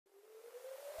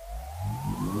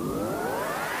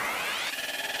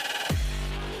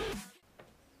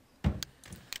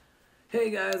Hey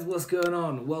guys, what's going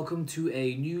on? Welcome to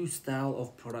a new style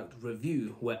of product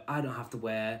review where I don't have to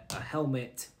wear a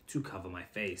helmet to cover my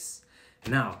face.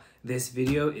 Now, this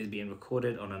video is being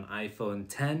recorded on an iPhone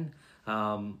 10.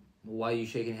 Why are you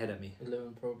shaking your head at me?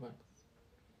 11 Pro Max.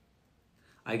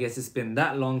 I guess it's been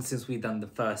that long since we done the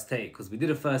first take, because we did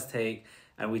a first take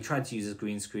and we tried to use a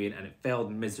green screen and it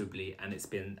failed miserably and it's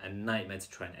been a nightmare to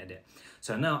try and edit.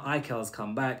 So now iCal's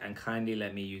come back and kindly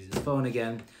let me use his phone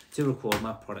again to record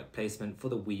my product placement for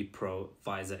the Weepro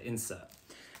visor insert.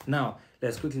 Now,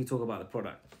 let's quickly talk about the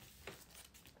product.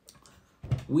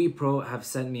 Weepro have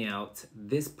sent me out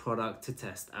this product to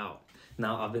test out.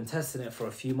 Now, I've been testing it for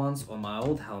a few months on my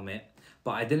old helmet,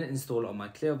 but I didn't install it on my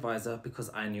clear visor because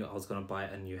I knew I was going to buy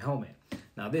a new helmet.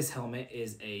 Now, this helmet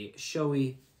is a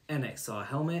Shoei NXR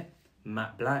helmet,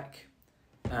 matte black,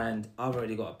 and I've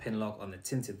already got a pin lock on the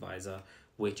tinted visor,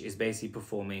 which is basically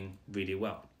performing really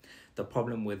well. The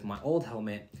problem with my old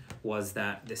helmet was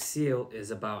that the seal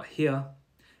is about here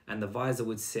and the visor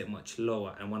would sit much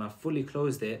lower. And when I fully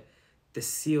closed it, the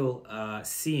seal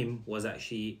seam was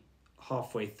actually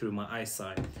halfway through my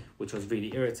eyesight, which was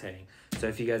really irritating. So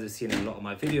if you guys have seen a lot of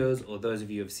my videos, or those of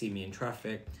you who have seen me in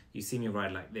traffic, you see me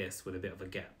ride like this with a bit of a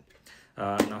gap.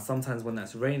 Now sometimes when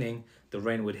that's raining, the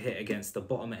rain would hit against the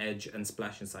bottom edge and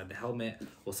splash inside the helmet,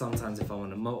 or sometimes if I'm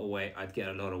on a motorway, I'd get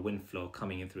a lot of wind flow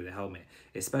coming in through the helmet.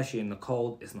 Especially in the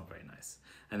cold, it's not very nice.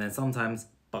 And then sometimes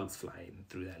bugs fly in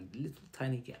through that little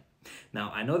tiny gap.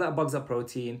 Now, I know that bugs are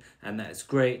protein and that it's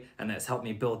great and that's helped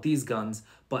me build these guns,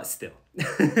 but still,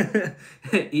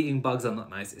 eating bugs are not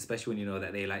nice, especially when you know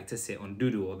that they like to sit on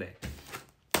doo-doo all day.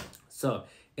 So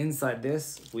inside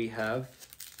this, we have,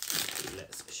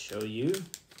 let's show you.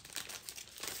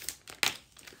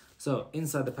 So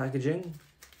inside the packaging,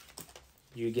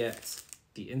 you get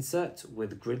the insert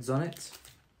with grids on it.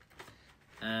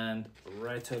 And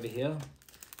right over here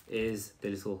is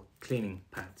the little cleaning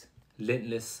pad.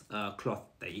 Lintless cloth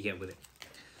that you get with it.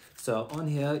 So on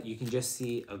here you can just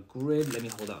see a grid. Let me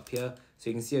hold up here so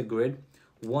you can see a grid.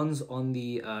 One's on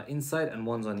the inside and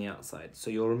one's on the outside.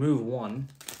 So you'll remove one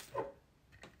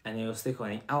and you'll stick on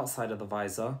the outside of the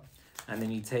visor, and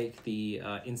then you take the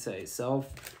insert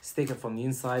itself, stick it from the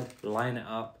inside, line it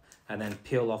up, and then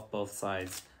peel off both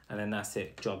sides, and then that's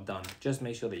it, job done. Just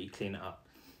make sure that you clean it up.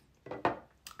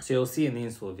 So you'll see in the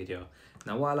install video.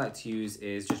 Now what I like to use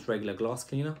is just regular glass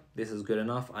cleaner. This is good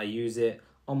enough. I use it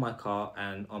on my car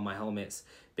and on my helmets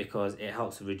because it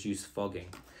helps reduce fogging.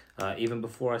 Even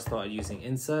before I started using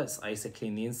inserts, I used to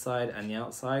clean the inside and the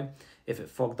outside. If it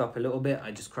fogged up a little bit,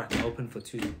 I just crack it open for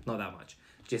not that much,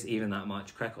 just even that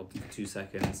much, crack it open for 2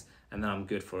 seconds, and then I'm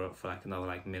good for like another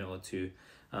minute or two.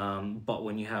 But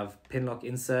when you have pin lock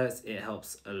inserts, it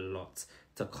helps a lot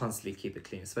to constantly keep it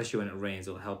clean, especially when it rains.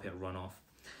 It'll help it run off.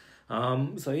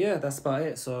 So yeah, that's about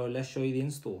it. So let's show you the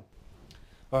install.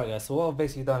 Alright guys, so what I've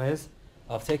basically done is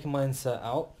I've taken my insert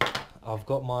out. I've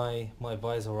got my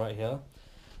visor right here.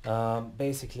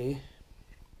 Basically,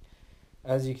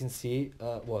 as you can see,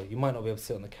 well, you might not be able to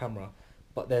see it on the camera,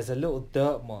 but there's a little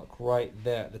dirt mark right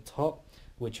there at the top,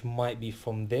 which might be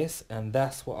from this, and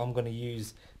that's what I'm going to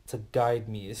use to guide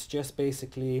me. It's just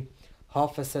basically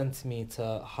 0.5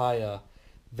 centimeter higher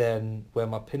than where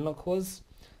my pin lock was.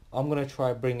 I'm going to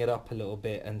try bring it up a little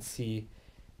bit and see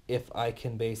if I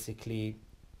can basically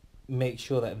make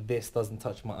sure that this doesn't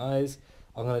touch my eyes.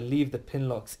 I'm going to leave the pin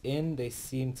locks in. They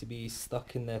seem to be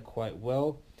stuck in there quite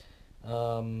well.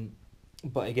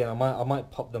 But again, I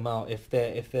might pop them out if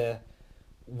they're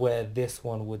where this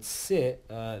one would sit,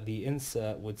 the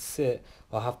insert would sit.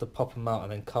 I'll have to pop them out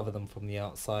and then cover them from the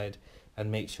outside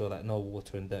and make sure that no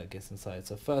water and dirt gets inside.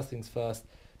 So first things first,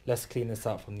 let's clean this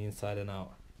out from the inside and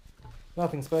out.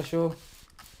 Nothing special.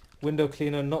 Window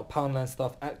cleaner, not Poundland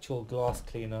stuff, actual glass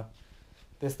cleaner.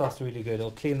 This stuff's really good.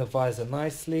 It'll clean the visor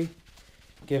nicely,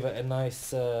 give it a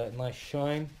nice nice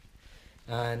shine.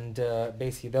 And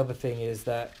basically the other thing is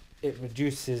that it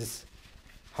reduces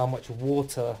how much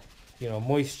water,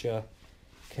 moisture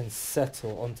can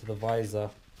settle onto the visor.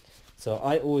 So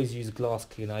I always use glass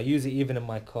cleaner. I use it even in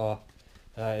my car.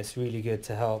 It's really good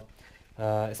to help,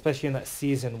 especially in that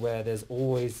season where there's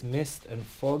always mist and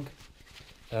fog.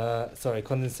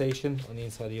 Condensation on the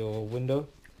inside of your window.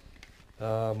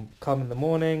 Come in the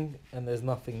morning and there's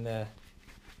nothing there.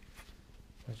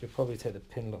 I should probably take the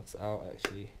pin locks out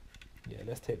actually. Yeah,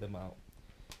 let's take them out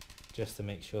just to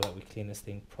make sure that we clean this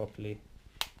thing properly.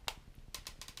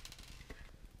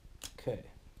 Okay,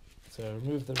 so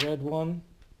remove the red one.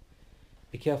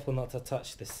 Be careful not to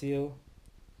touch the seal.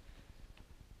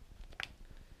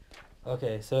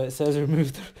 Okay, so it says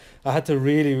remove the, I had to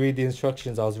really read the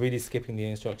instructions. I was really skipping the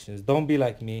instructions. Don't be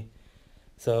like me.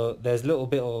 So there's a little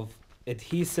bit of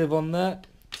adhesive on that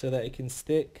so that it can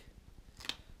stick.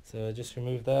 So just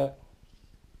remove that.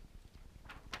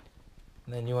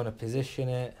 And then you want to position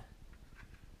it.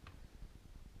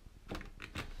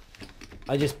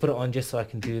 I just put it on just so I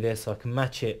can do this, so I can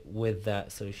match it with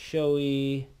that. So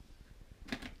Shoei,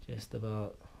 just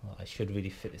about, well, I should really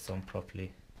fit this on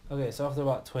properly. Okay, so after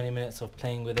about 20 minutes of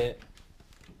playing with it,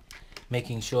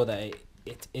 making sure that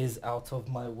it is out of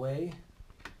my way,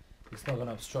 it's not going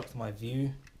to obstruct my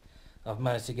view, I've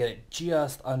managed to get it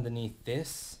just underneath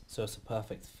this, so it's a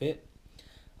perfect fit.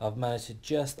 I've managed to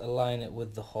just align it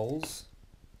with the holes.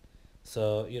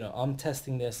 So, you know, I'm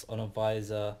testing this on a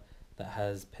visor that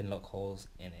has pin lock holes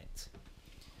in it.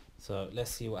 So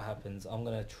let's see what happens. I'm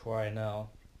going to try now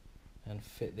and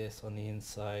fit this on the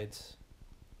inside.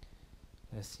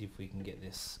 Let's see if we can get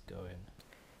this going.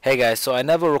 Hey guys, so I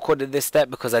never recorded this step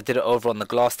because I did it over on the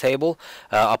glass table.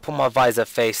 I'll put my visor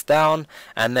face down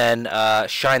and then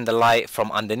shine the light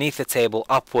from underneath the table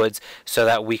upwards so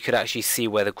that we could actually see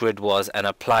where the grid was and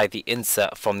apply the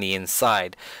insert from the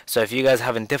inside. So if you guys are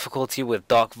having difficulty with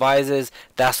dark visors,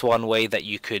 that's one way that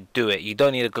you could do it. You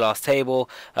don't need a glass table.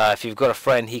 If you've got a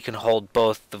friend, he can hold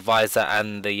both the visor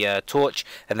and the torch,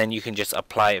 and then you can just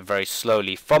apply it very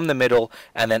slowly from the middle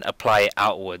and then apply it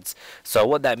outwards. So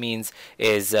what that means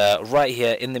is right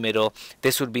here in the middle,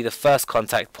 this would be the first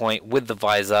contact point with the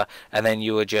visor, and then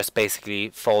you would just basically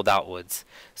fold outwards.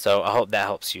 So I hope that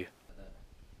helps you.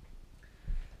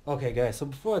 Okay guys, so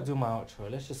before I do my outro,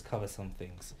 let's just cover some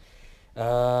things.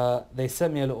 They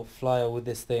sent me a little flyer with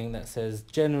this thing that says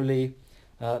generally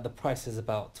the price is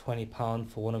about £20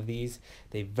 for one of these.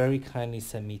 They very kindly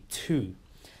sent me two.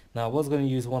 Now I was going to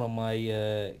use one on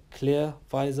my clear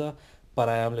visor, but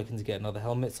I am looking to get another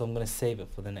helmet, so I'm going to save it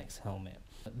for the next helmet.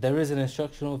 There is an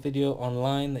instructional video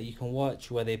online that you can watch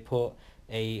where they put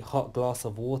a hot glass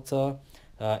of water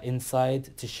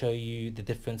inside to show you the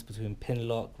difference between pin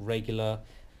lock, regular,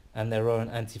 and their own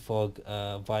anti-fog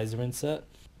visor insert.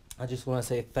 I just want to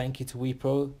say thank you to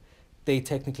Weepro. They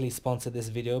technically sponsored this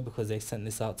video because they sent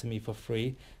this out to me for free,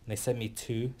 and they sent me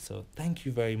two, so thank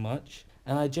you very much.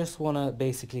 And I just want to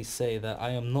basically say that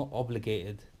I am not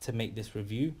obligated to make this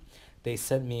review. They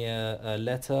sent me a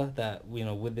letter that, you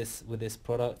know, with this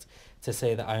product to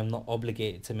say that I am not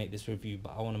obligated to make this review,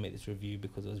 but I want to make this review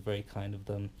because it was very kind of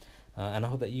them. And I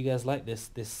hope that you guys like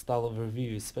this style of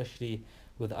review, especially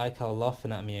with iCal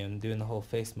laughing at me and doing the whole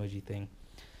face emoji thing.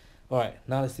 Alright,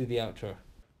 now let's do the outro.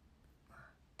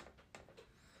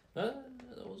 That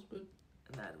was good.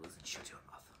 That wasn't shut your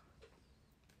mouth.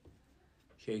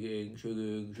 Shaking,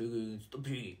 stop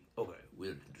shaking. Okay,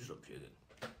 we'll stop shaking.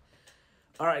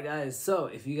 Alright guys, so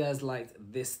if you guys liked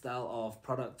this style of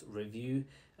product review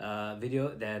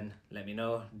video, then let me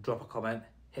know, drop a comment,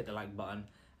 hit the like button,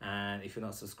 and if you're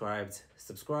not subscribed,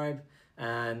 subscribe,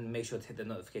 and make sure to hit the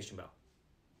notification bell.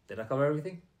 Did I cover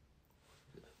everything?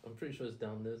 I'm pretty sure it's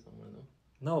down there somewhere though.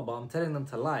 No, but I'm telling them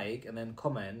to like and then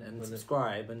comment and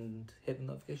subscribe and hit the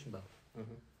notification bell.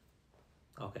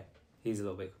 Okay, he's a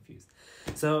little bit confused.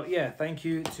 So yeah, thank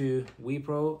you to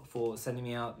Weepro for sending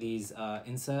me out these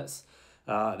inserts.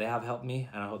 They have helped me,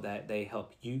 and I hope that they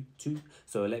help you too.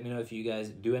 So let me know if you guys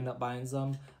do end up buying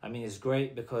some. I mean, it's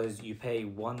great because you pay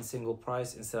one single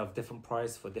price instead of different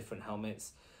price for different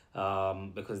helmets,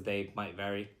 because they might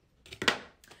vary.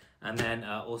 And then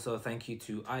also thank you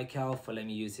to iCal for letting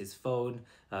me use his phone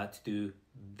to do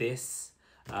this,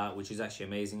 which is actually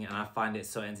amazing, and I find it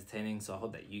so entertaining, so I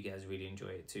hope that you guys really enjoy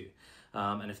it too.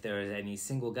 And if there is any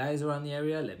single guys around the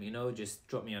area, let me know. Just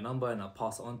drop me a number and I'll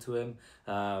pass it on to him.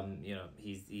 You know,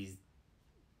 he's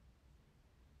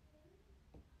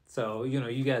so, you know,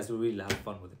 you guys will really have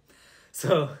fun with him.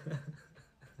 So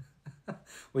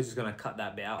we're just gonna cut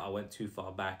that bit out. I went too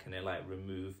far back and it like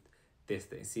removed this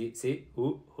thing. See,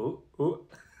 ooh.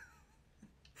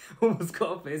 Almost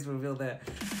got a face reveal there.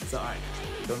 So alright,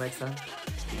 until next time,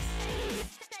 peace.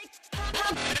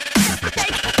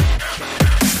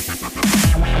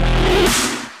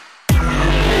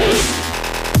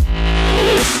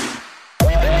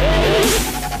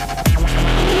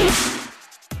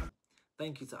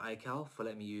 Thank you to iCal for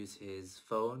letting me use his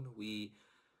phone. We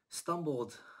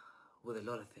stumbled with a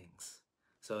lot of things.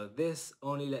 So this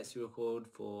only lets you record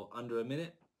for under a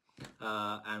minute,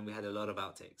 and we had a lot of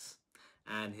outtakes.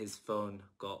 And his phone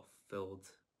got filled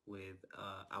with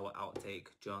our outtake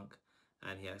junk,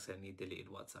 and he accidentally deleted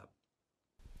WhatsApp.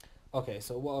 Okay,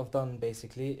 so what I've done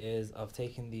basically is I've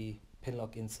taken the pin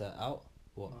lock insert out.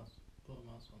 What? Put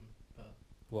a mask on. But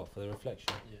what, for the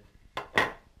reflection? yeah.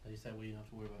 You said we have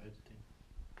to worry about editing.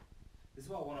 This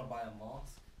is why I want to buy a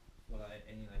mask for like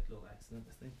any like little accidents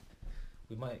thing.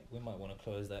 We might want to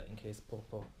close that in case pop.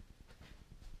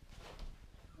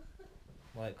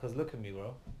 Like, cause look at me,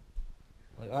 bro.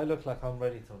 Like, I look like I'm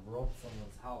ready to rob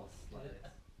someone's house. Like,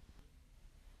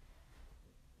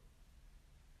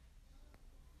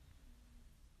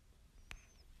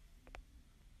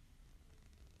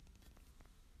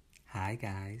 hi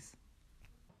guys.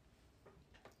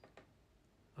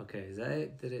 Okay, is that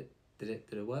it? Did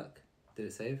it work? Did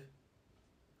it save?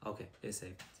 Okay, it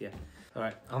saved. Yeah. All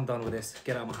right, I'm done with this.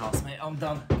 Get out of my house, mate. I'm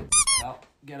done.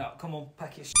 Get out. Come on,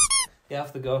 pack your shit. You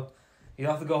have to go. You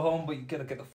have to go home, but you gotta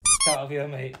get the out of here,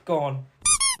 mate. Go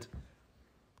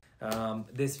on.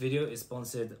 This video is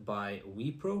sponsored by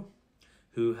Weepro,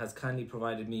 who has kindly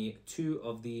provided me 2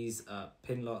 of these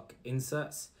pin lock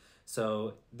inserts.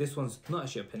 So this one's not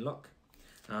actually a pin lock.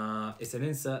 It's an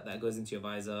insert that goes into your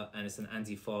visor, and it's an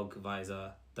anti-fog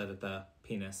visor.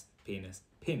 Penis.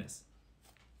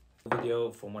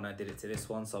 Video from when I did it to this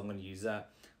one, so I'm going to use that.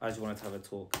 I just wanted to have a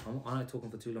talk. Aren't I talking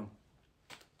for too long?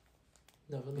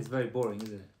 No. It's very boring,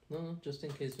 isn't it? No, just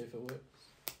in case if it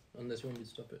works. Unless you want me to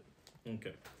stop it.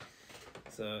 Okay.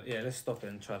 So yeah, let's stop it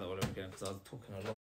and try that all over again, because I was talking a lot.